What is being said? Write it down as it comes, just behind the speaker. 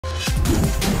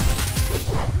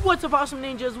What's up, awesome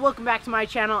ninjas? Welcome back to my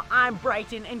channel. I'm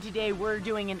Bryton, and today we're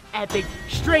doing an epic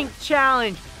strength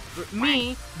challenge.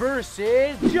 Me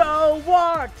versus Joe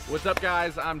Walks. What's up,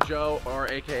 guys? I'm Joe, or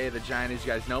aka the Giant, as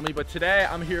you guys know me. But today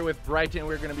I'm here with Bryton.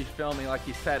 We're going to be filming, like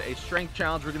he said, a strength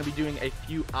challenge. We're going to be doing a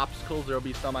few obstacles. There will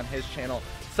be some on his channel,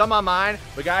 some on mine.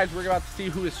 But guys, we're about to see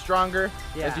who is stronger.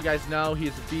 Yeah. As you guys know, he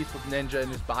is a beast with ninja in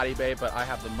his body bay, but I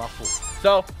have the muscles.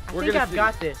 So we're gonna see. I've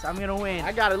got this. I'm gonna win.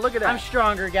 I got it. Look at that. I'm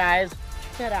stronger, guys.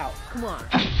 Check that out. Come on.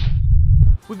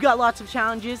 We've got lots of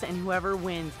challenges, and whoever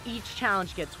wins each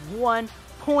challenge gets 1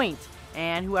 point.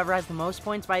 And whoever has the most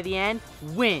points by the end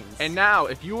wins. And now,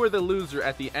 if you are the loser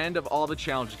at the end of all the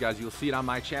challenges, guys, you'll see it on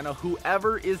my channel.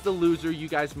 Whoever is the loser, you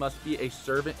guys must be a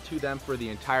servant to them for the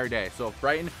entire day. So if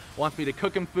Bryton wants me to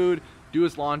cook him food, do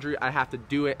his laundry, I have to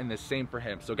do it, and the same for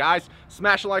him. So guys,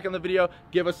 smash a like on the video,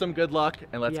 give us some good luck,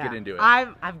 and let's get into it.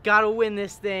 I've got to win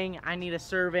this thing. I need a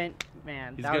servant.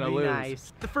 Man, he's that would gonna be lose.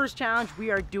 Nice. The first challenge,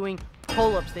 we are doing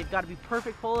pull-ups. They've got to be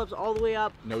perfect pull-ups all the way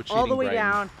up, no cheating, all the way Bryton.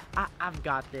 down. I've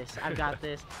got this. I've got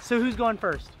this. So who's going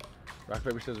first? Rock,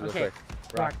 paper, scissors, real okay.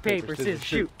 quick. Rock, paper, scissors,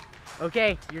 shoot.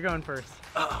 Okay, you're going first.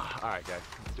 All right, guys,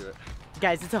 let's do it.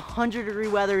 Guys, it's 100-degree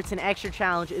weather. It's an extra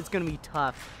challenge. It's gonna be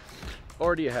tough.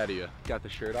 Already ahead of you. Got the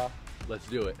shirt off. Let's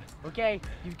do it. Okay,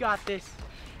 you've got this,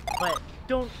 but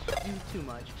don't do too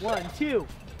much. 1, 2,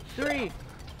 3,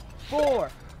 4,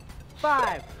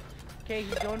 5. Okay,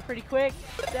 he's going pretty quick.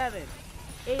 7,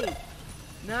 8,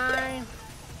 9,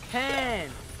 10,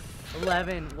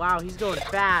 11. Wow, he's going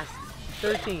fast.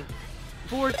 13,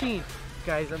 14.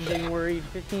 Guys, I'm getting worried.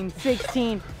 15,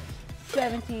 16,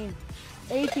 17,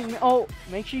 18. Oh,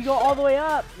 make sure you go all the way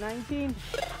up. 19,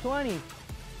 20,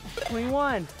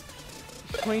 21,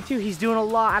 22. He's doing a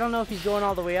lot. I don't know if he's going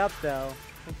all the way up though.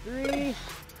 3.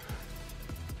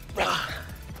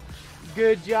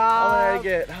 Good job. How many did I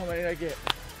get? How many did I get?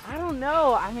 I don't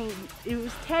know. I mean, it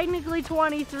was technically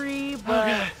 23,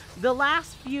 but the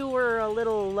last few were a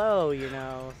little low, you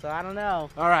know, so I don't know.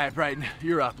 All right, Bryton,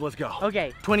 you're up. Let's go.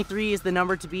 Okay, 23 is the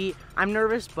number to beat. I'm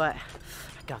nervous, but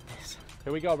I got this.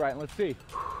 Here we go, Bryton. Let's see.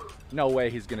 No way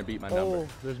he's going to beat my number.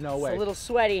 There's no way. It's a little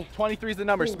sweaty. 23 is the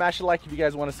number. Smash a like if you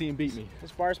guys want to see him beat me.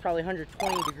 This bar is probably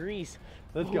 120 degrees.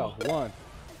 Let's go. 1,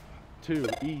 2,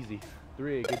 easy.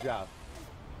 3, good job.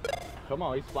 Come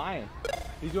on, he's flying.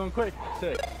 He's doing quick.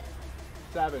 6,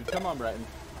 7, come on, Bryton.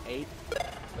 8,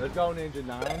 let's go, Ninja.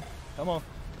 9, come on.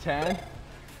 10,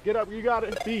 get up, you got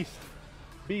it. Beast.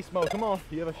 Beast mode, come on.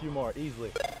 You have a few more,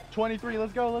 easily. 23,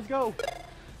 let's go, let's go.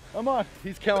 Come on,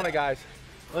 he's killing it, guys.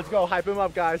 Let's go, hype him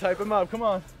up, guys, hype him up, come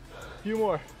on. Few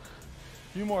more,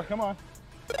 come on.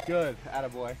 Good,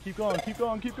 attaboy. Keep going, keep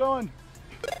going, keep going.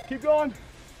 Keep going.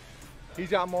 He's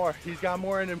got more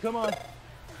in him, come on.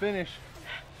 Finish.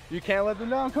 You can't let them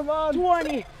down, come on.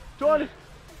 20. 20.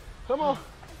 Come on.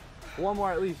 One more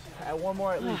at least. One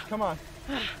more at least. Come on.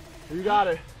 You got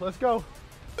it. Let's go.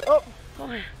 Oh.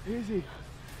 Easy.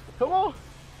 Come on.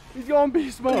 He's going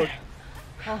beast mode.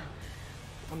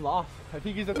 I'm lost. I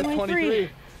think he's at the 23.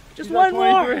 Just one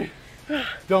more.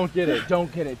 Don't get it.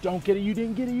 Don't get it. Don't get it. You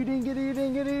didn't get it. You didn't get it. You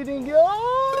didn't get it. You didn't get it.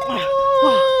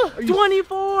 Oh!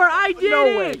 24. I did No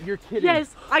it. way. You're kidding.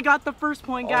 Yes, I got the first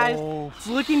point, guys. Oh. It's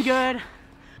looking good.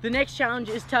 The next challenge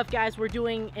is tough, guys. We're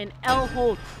doing an L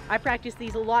hold. I practice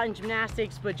these a lot in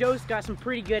gymnastics, but Joe's got some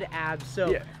pretty good abs,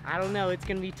 so yeah. I don't know. It's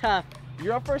gonna be tough.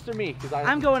 You're up first or me?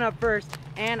 I'm going up first,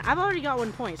 and I've already got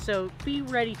 1 point, so be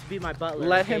ready to be my butler.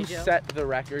 Let him set the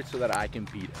record so that I can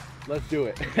beat him. Let's do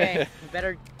it. Okay,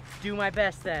 better do my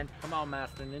best then. Come on,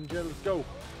 Master Ninja, let's go.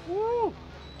 Woo!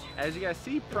 As you guys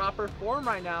see, proper form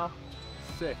right now.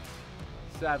 6,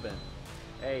 7,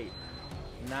 8,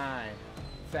 9,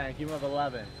 10, keep him up.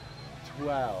 11,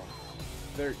 12,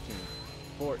 13,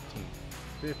 14,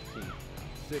 15,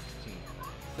 16,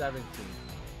 17,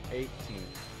 18,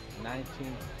 19,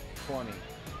 20,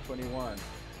 21,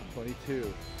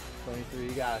 22, 23,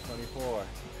 you got it, 24,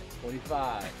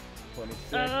 25,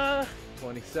 26,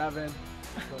 27,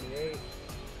 28,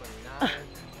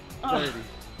 29,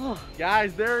 30.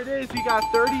 Guys, there it is. He got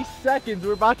 30 seconds.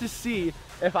 We're about to see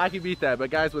if I can beat that. But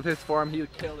guys, with his form, he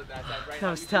killed it that time.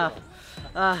 That was tough.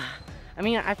 I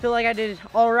mean, I feel like I did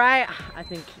all right. I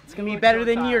think it's gonna be better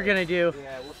than you're gonna do.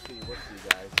 Yeah, we'll see,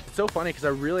 guys. It's so funny because I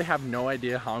really have no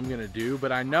idea how I'm gonna do,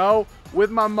 but I know with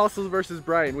my muscles versus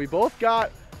Bryton, we both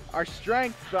got our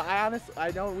strengths, but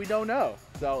we don't know.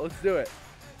 So let's do it.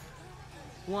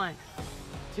 1,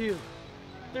 2,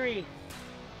 3,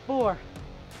 4,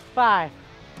 5,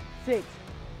 6,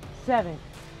 7,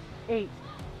 8,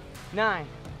 9,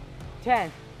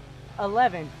 10,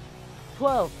 11,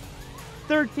 12,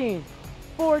 13,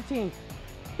 14,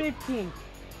 15,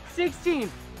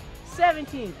 16,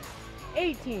 17,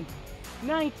 18,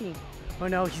 19. Oh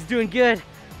no, he's doing good.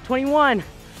 21,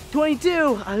 22.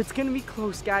 Oh, it's gonna be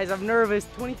close, guys. I'm nervous.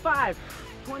 25,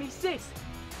 26,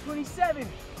 27,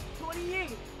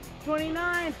 28,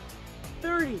 29,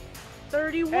 30,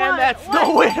 31. And that's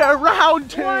the winner, round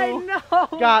 2. I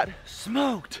know. Got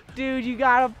smoked. Dude, you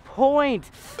got a point.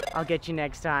 I'll get you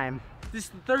next time. This is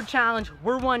the third challenge.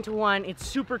 We're 1-1. It's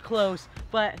super close,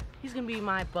 but he's gonna be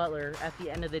my butler at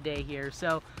the end of the day here,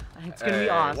 so it's gonna be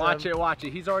awesome. Watch it, watch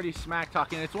it. He's already smack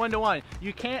talking. It's 1-1.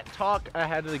 You can't talk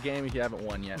ahead of the game if you haven't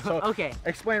won yet. So okay.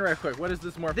 Explain right quick. What is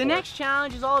this more for? The next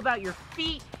challenge is all about your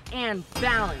feet and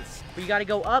balance. But you gotta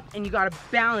go up and you gotta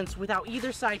balance without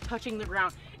either side touching the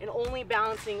ground and only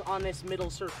balancing on this middle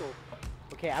circle.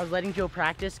 Okay, I was letting Joe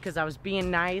practice because I was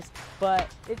being nice,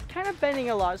 but it's kind of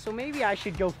bending a lot, so maybe I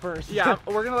should go first. Yeah,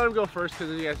 we're gonna let him go first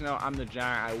because as you guys know, I'm the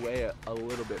giant. I weigh a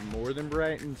little bit more than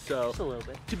Bryton, so just a little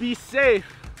bit. To be safe,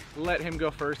 let him go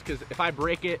first because if I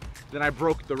break it, then I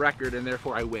broke the record and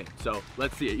therefore I win. So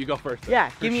let's see it. You go first.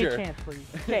 Yeah, give me a chance, please.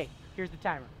 Okay, here's the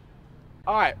timer.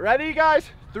 All right, ready, guys?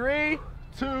 3,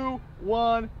 2,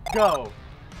 1, go.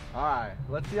 All right,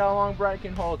 let's see how long Bryton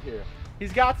can hold here.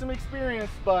 He's got some experience,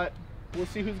 but we'll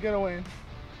see who's gonna win.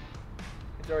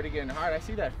 It's already getting hard. I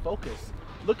see that focus.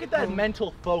 Look at that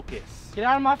mental focus. Get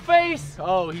out of my face.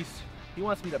 Oh, he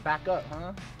wants me to back up,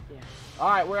 huh? Yeah. All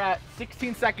right, we're at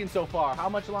 16 seconds so far. How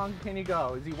much longer can he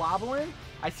go? Is he wobbling?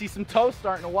 I see some toes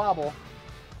starting to wobble.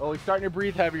 Oh, he's starting to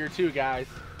breathe heavier too, guys.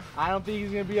 I don't think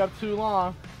he's gonna be up too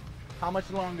long. How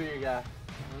much longer you got?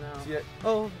 I don't know. See it?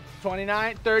 Oh,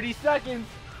 29, 30 seconds.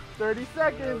 30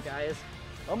 seconds. Guys.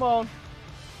 Come on.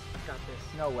 Got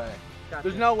this. No way.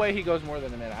 There's no way he goes more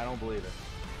than a minute. I don't believe it.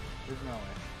 There's no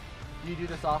way. Do you do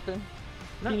this often?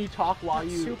 Can you talk while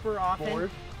you super often.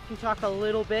 board? Can talk a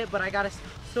little bit, but I gotta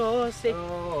stay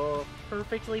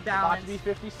perfectly balanced. About to be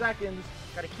 50 seconds.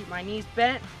 Gotta keep my knees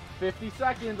bent. 50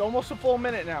 seconds, almost a full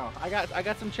minute now. I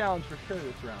got some challenge for sure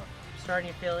this round. I'm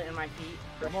starting to feel it in my feet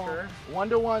for sure.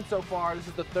 1-1 so far. This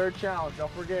is the third challenge.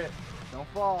 Don't forget. Don't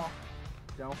fall.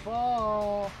 Don't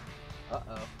fall.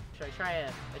 Uh-oh. Should I try a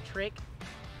trick?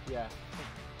 Yeah.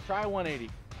 Try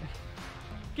 180.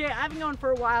 Okay, I've been going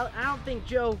for a while. I don't think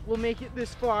Joe will make it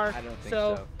this far. I don't think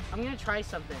so. I'm gonna try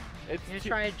something. I'm gonna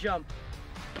try a jump.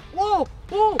 Whoa!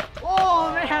 Whoa!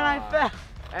 Oh man, I fell.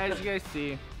 As you guys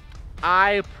see,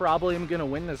 I probably am gonna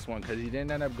win this one because he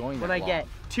didn't end up going that long. What'd I get?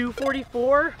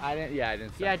 244? I didn't. Yeah, I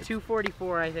didn't. Yeah,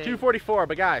 244. I think. 244.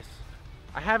 But guys,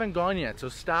 I haven't gone yet, so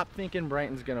stop thinking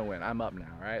Bryton's gonna win. I'm up now.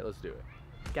 All right, let's do it.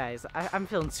 Guys, I'm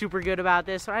feeling super good about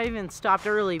this. I even stopped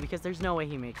early because there's no way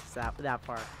he makes it that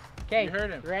far. Okay, you heard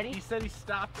him. Ready? He said he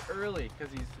stopped early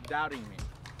because he's doubting me.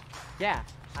 Yeah.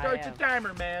 Start the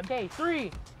timer, man. Okay,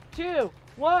 3, 2,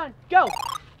 1, go!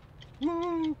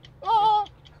 Oh!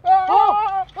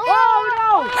 Oh! Oh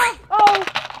no! Oh!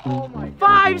 Oh my God.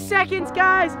 5 seconds,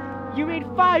 guys! You made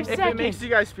 5 seconds. If it makes you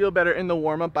guys feel better, in the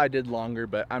warm-up I did longer,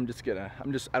 but I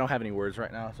don't have any words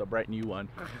right now, so Bryton, you won.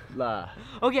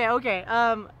 Okay.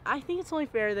 I think it's only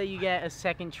fair that you get a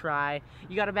second try.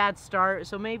 You got a bad start,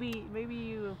 so maybe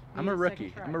you. I'm a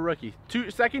rookie. I'm a rookie.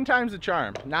 Second time's the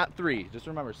charm, not 3. Just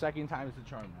remember, second time's the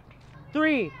charm.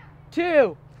 3,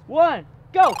 2, 1,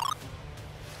 go!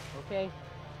 Okay.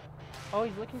 Oh,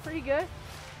 he's looking pretty good.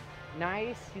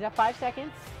 Nice. He's at 5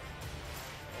 seconds.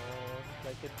 Oh,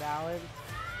 like good balance.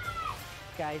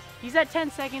 Guys, he's at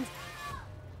 10 seconds.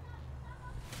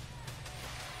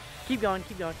 Keep going,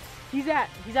 keep going. He's at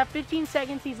 15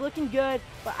 seconds. He's looking good,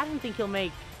 but I don't think he'll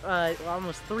make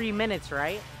almost 3 minutes,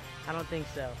 right? I don't think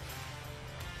so.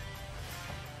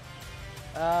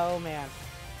 Oh man.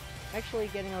 Actually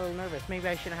getting a little nervous. Maybe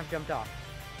I shouldn't have jumped off.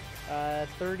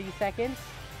 30 seconds.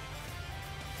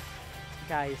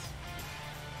 Guys.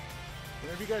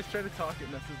 Whenever you guys try to talk, it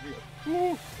messes me up.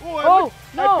 Ooh, Oh,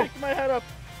 no! I picked my head up.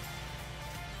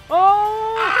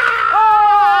 Oh!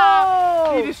 Ah!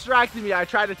 Oh! He distracted me. I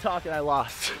tried to talk and I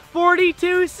lost.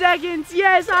 42 seconds.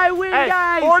 Yes, I win,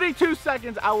 guys. 42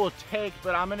 seconds I will take,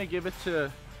 but I'm going to give it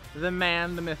to the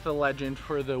man, the myth, the legend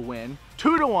for the win.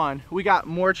 2-1. We got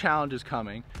more challenges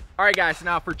coming. All right, guys,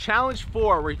 now for challenge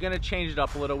 4, we're going to change it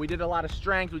up a little. We did a lot of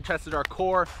strength. We tested our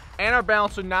core and our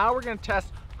balance. So now we're going to test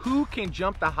who can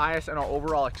jump the highest in our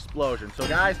overall explosion. So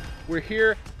guys, we're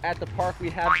here at the park.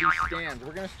 We have these stands.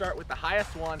 We're gonna start with the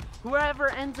highest one. Whoever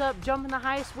ends up jumping the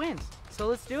highest wins. So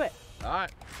let's do it. All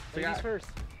right. Ladies first.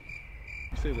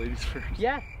 You say ladies first?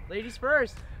 Yeah, ladies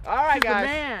first. All right, He's guys. The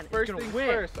man. First things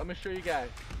first. I'm gonna show you guys.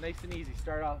 Nice and easy.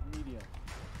 Start off medium.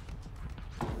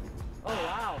 Oh,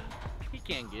 wow. He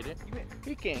can't get it.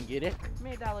 He can't get it. You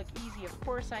made that look easy. Of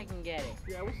course I can get it.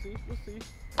 Yeah, we'll see. We'll see.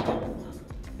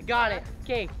 I got it.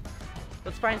 Okay.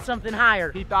 Let's find something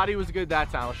higher. He thought he was good that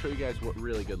time. I'll show you guys what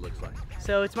really good looks like.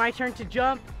 So it's my turn to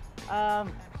jump.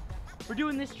 We're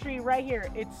doing this tree right here.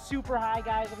 It's super high,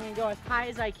 guys. I'm gonna go as high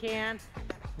as I can.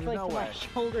 It's like no to way. my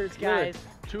shoulders, guys.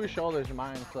 To his shoulders and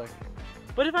mine, it's like.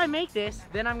 But if I make this,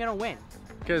 then I'm gonna win.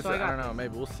 Because So I don't know,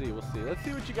 maybe we'll see. Let's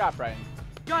see what you got, Bryton.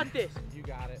 Got this. You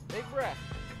got it. Big breath.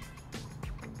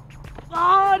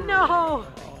 Oh no!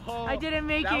 Oh, I didn't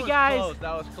make that it, was guys. Close.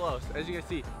 That was close. As you can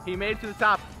see, he made it to the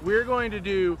top. We're going to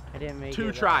do I didn't make two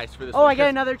it, tries for this Oh, one, I get 'cause-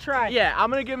 another try. Yeah, I'm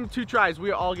gonna give him 2 tries.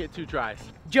 We all get 2 tries.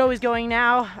 Joe is going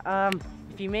now.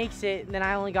 If he makes it, then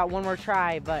I only got one more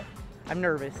try, but I'm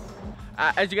nervous.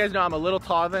 As you guys know, I'm a little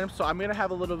taller than him, so I'm gonna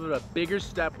have a little bit of a bigger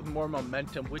step with more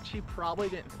momentum, which he probably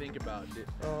didn't think about.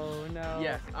 Oh no.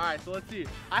 Yes. All right, so let's see.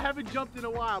 I haven't jumped in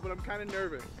a while, but I'm kind of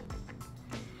nervous.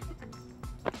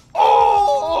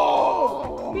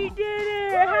 Oh! He did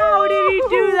it! How did he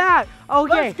do that? Okay.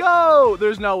 Let's go!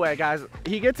 There's no way, guys.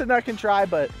 He gets a nut can try,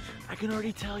 but I can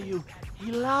already tell you,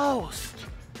 he lost.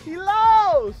 He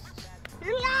lost!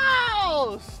 He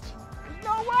lost! There's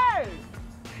no way!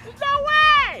 There's no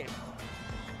way!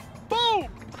 Boom!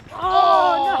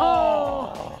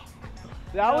 Oh, no!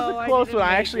 That was No, a I close didn't one.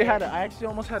 I make actually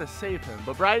almost had to save him.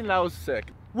 But Bryton, that was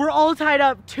sick. We're all tied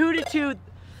up 2-2.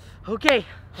 Okay,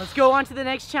 let's go on to the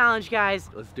next challenge, guys.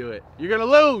 Let's do it. You're gonna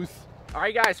lose. All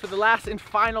right, guys, for the last and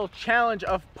final challenge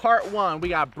of part 1, we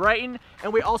got Bryton,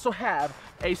 and we also have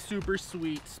a super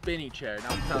sweet spinny chair.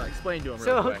 Now, explain to him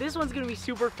real quick. This one's gonna be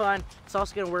super fun. It's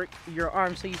also gonna work your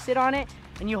arms. So you sit on it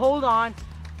and you hold on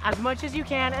as much as you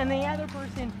can, and the other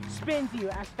person spins you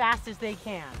as fast as they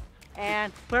can.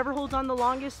 And whoever holds on the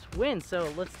longest wins.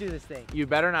 So let's do this thing. You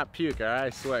better not puke, all right? I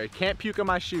swear. You can't puke on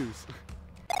my shoes.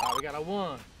 All right, we got a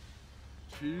 1,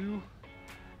 2.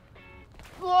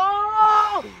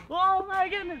 Oh! Oh my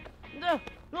goodness! No!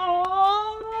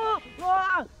 Oh!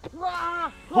 Oh!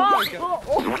 Oh! my God.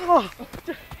 Oh!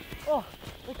 Oh!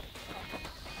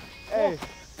 Hey,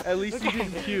 at least he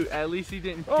didn't puke. At least he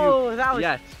didn't puke. Oh, that was.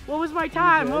 Yes. What was my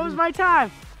time? What was my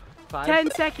time? 5,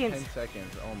 10 seconds. 10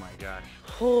 seconds. Oh my gosh.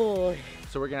 Holy.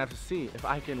 So we're gonna have to see if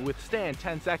I can withstand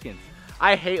 10 seconds.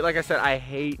 I hate, like I said, I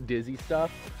hate dizzy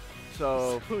stuff.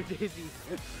 So dizzy.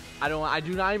 I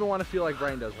do not even want to feel like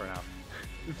Bryton does right now.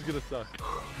 This is gonna suck.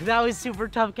 That was super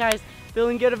tough, guys.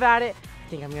 Feeling good about it. I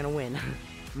think I'm gonna win.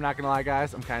 I'm not gonna lie,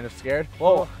 guys. I'm kind of scared.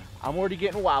 Whoa, I'm already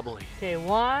getting wobbly. Okay,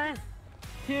 1,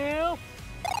 2,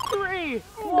 3.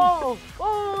 Whoa!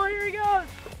 Oh, here he goes.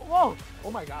 Whoa! Oh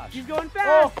my gosh. He's going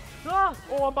fast. Oh,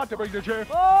 Oh, I'm about to break the chair.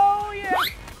 oh yeah.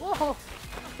 Whoa!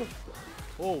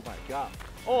 Oh my god.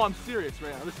 Oh, I'm serious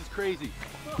right now. This is crazy.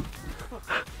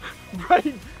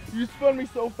 Bryton, you spun me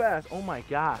so fast. Oh my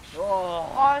gosh. Oh,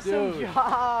 awesome dude.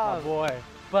 job. Oh boy.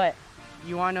 But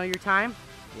you wanna know your time?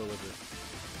 What was it?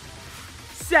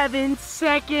 7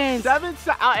 seconds.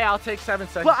 I'll take 7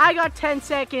 seconds. But I got 10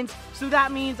 seconds, so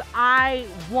that means I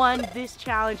won this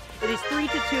challenge. It is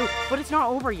 3-2, but it's not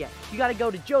over yet. You gotta go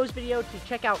to Joe's video to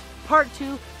check out part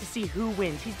 2 to see who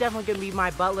wins. He's definitely gonna be my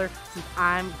butler since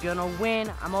I'm gonna win.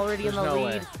 I'm already in the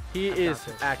lead. Way. He is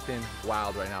acting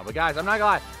wild right now. But guys, I'm not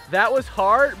gonna lie, that was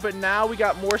hard, but now we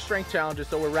got more strength challenges,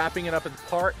 so we're wrapping it up as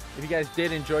part. If you guys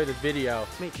did enjoy the video,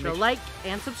 Make sure to like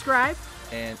and subscribe.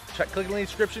 and click in the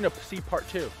description to see part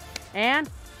 2. And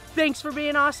thanks for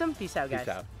being awesome. Peace out, guys. Peace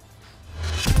out.